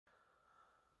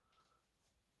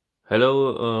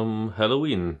Hello,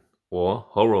 Halloween or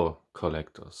horror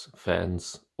collectors,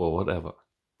 fans, or whatever.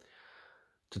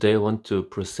 Today I want to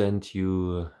present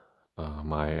you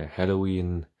my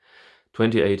Halloween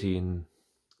 2018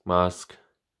 mask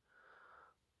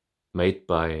made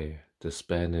by the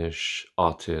Spanish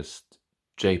artist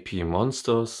JP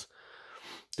Monsters.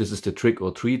 This is the Trick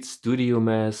or Treat studio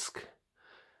mask.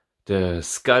 The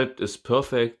sculpt is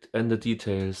perfect and the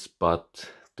details, but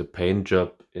the paint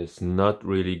job is not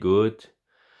really good.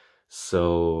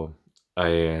 So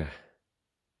I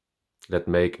let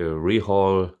make a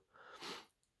rehaul,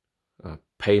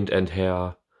 paint and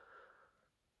hair,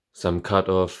 some cut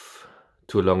off,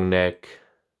 too long neck,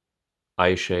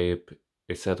 eye shape,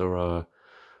 etc.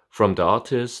 from the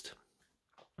artist.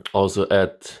 Also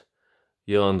add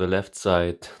here on the left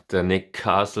side the Nick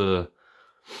Castle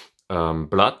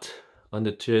blood on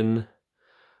the chin.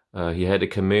 He had a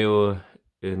cameo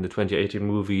in the 2018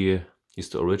 movie. He's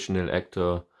the original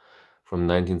actor from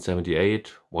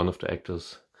 1978, one of the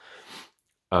actors.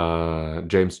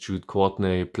 James Jude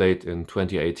Courtney played in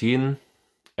 2018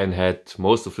 and had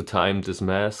most of the time this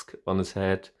mask on his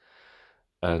head.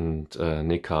 And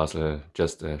Nick Castle,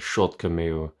 just a short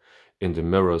cameo in the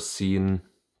mirror scene.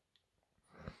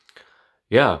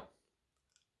 Yeah,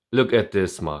 look at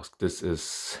this mask. This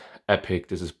is epic,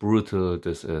 this is brutal,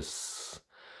 this is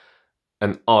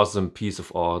an awesome piece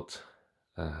of art.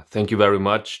 Thank you very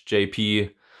much, JP.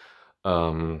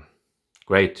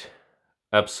 Great,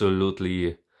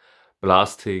 absolutely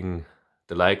blasting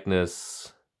the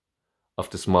likeness of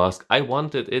this mask. I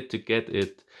wanted it to get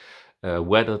it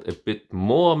weathered a bit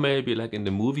more, maybe like in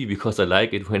the movie, because I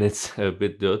like it when it's a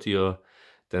bit dirtier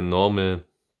than normal.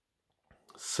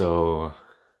 So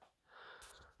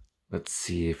let's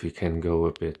see if we can go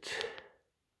a bit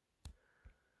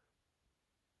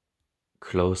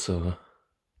closer.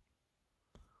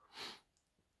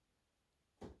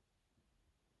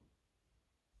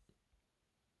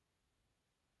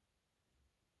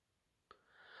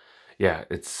 Yeah,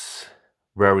 it's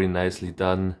very nicely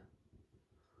done.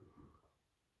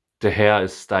 The hair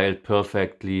is styled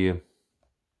perfectly.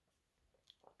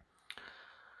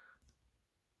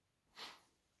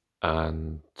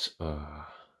 And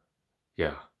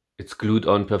yeah, it's glued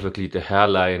on perfectly. The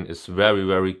hairline is very,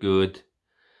 very good.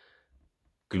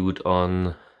 Glued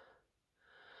on.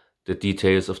 The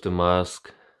details of the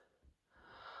mask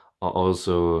are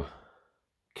also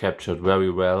captured very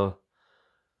well.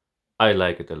 I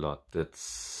like it a lot.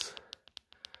 It's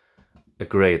a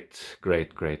great,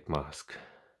 great, great mask.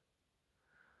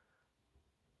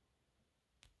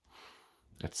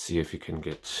 Let's see if we can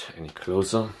get any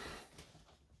closer.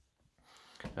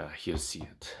 Here you see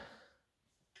it.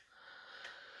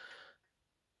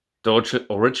 The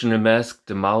original mask,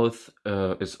 the mouth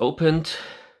is opened,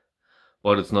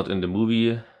 but it's not in the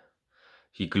movie.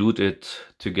 He glued it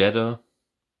together.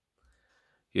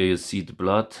 Here you see the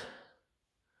blood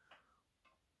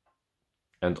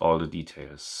and all the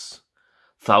details.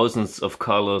 Thousands of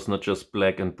colors, not just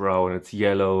black and brown, it's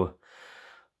yellow,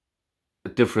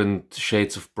 different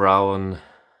shades of brown.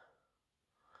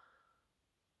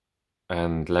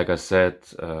 And like I said,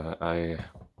 I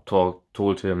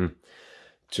told him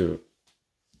to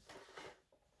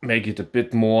make it a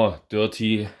bit more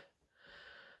dirty.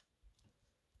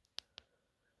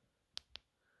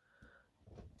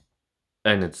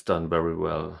 And it's done very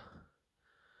well.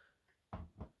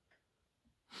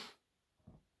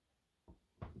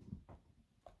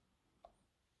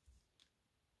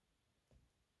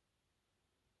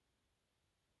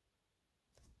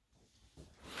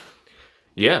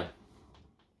 Yeah,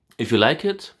 if you like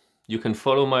it, you can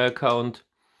follow my account,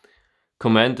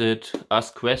 comment it,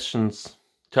 ask questions,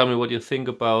 tell me what you think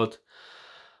about.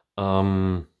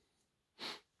 I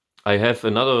have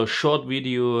another short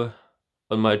video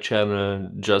on my channel,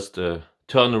 just a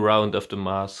turnaround of the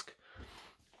mask.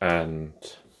 And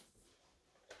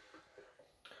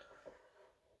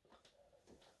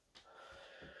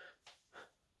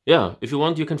yeah, if you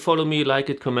want, you can follow me, like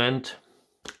it, comment.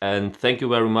 And thank you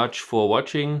very much for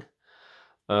watching.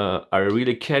 I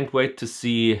really can't wait to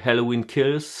see Halloween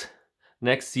Kills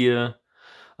next year.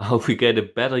 I hope we get a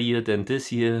better year than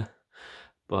this year.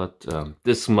 But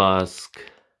this mask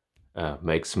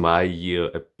makes my year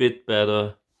a bit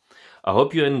better. I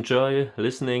hope you enjoy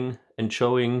listening,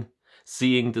 enjoying,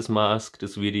 seeing this mask,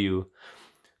 this video.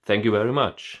 Thank you very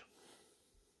much.